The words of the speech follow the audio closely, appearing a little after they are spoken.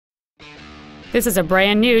This is a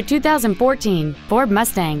brand new 2014 Ford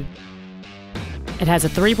Mustang. It has a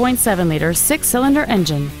 3.7-liter six-cylinder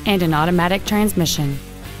engine and an automatic transmission.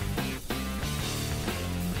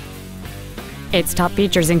 Its top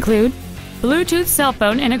features include Bluetooth cell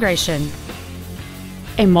phone integration,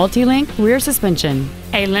 a multi-link rear suspension,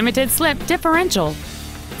 a limited slip differential,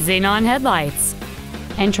 xenon headlights,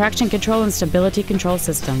 and traction control and stability control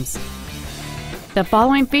systems. The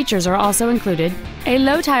following features are also included: a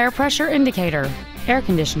low tire pressure indicator, air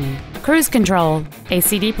conditioning, cruise control, a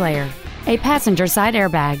CD player, a passenger side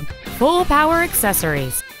airbag, full power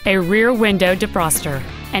accessories, a rear window defroster,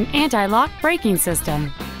 an anti-lock braking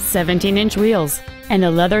system, 17-inch wheels, and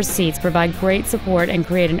the leather seats provide great support and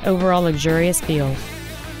create an overall luxurious feel.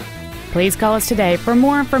 Please call us today for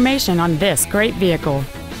more information on this great vehicle.